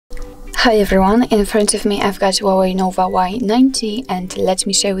Hi everyone, in front of me I've got HUAWEI Nova Y90 and let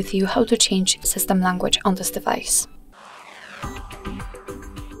me share with you how to change system language on this device.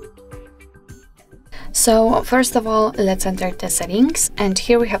 So first of all, let's enter the settings, and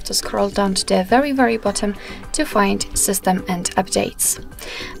here we have to scroll down to the very bottom to find system and updates.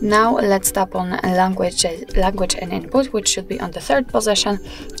 Now let's tap on language and input, which should be on the third position,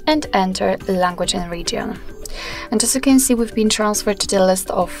 and enter language and region. And as you can see, we've been transferred to the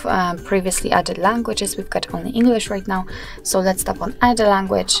list of previously added languages. We've got only English right now, so let's tap on add a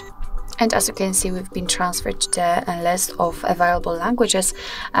language. And as you can see, we've been transferred to the list of available languages.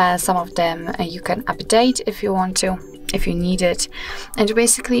 Some of them you can update if you want to, if you need it. And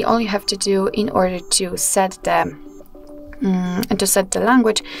basically all you have to do in order to set the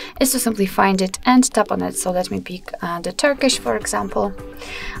language is to simply find it and tap on it. So let me pick the Turkish, for example.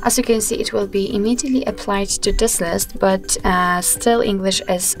 As you can see, it will be immediately applied to this list, but still English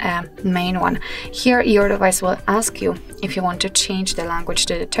is a main one. Here your device will ask you if you want to change the language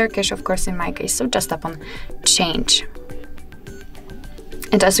to the Turkish, of course in my case, so just tap on change.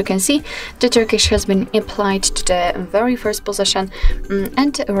 And as you can see, the Turkish has been applied to the very first position,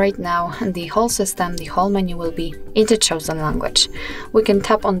 and right now the whole system, the whole menu will be in the chosen language. We can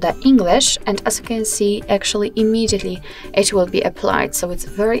tap on the English, and as you can see, actually immediately it will be applied. So it's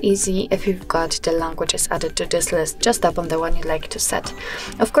very easy. If you've got the languages added to this list, just tap on the one you'd like to set.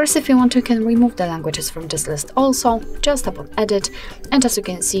 Of course, if you want to, you can remove the languages from this list also. Just tap on edit, and as you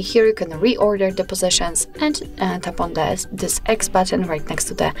can see here, you can reorder the positions and tap on this X button right next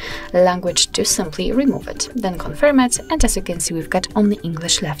to the language to simply remove it. Then confirm it, and as you can see, we've got only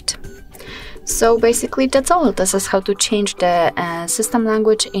English left. So basically that's all. This is how to change the system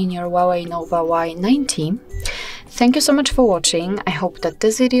language in your HUAWEI Nova Y90. Thank you so much for watching. I hope that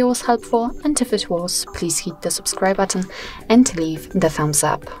this video was helpful, and if it was, please hit the subscribe button and leave the thumbs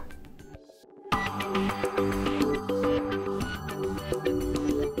up.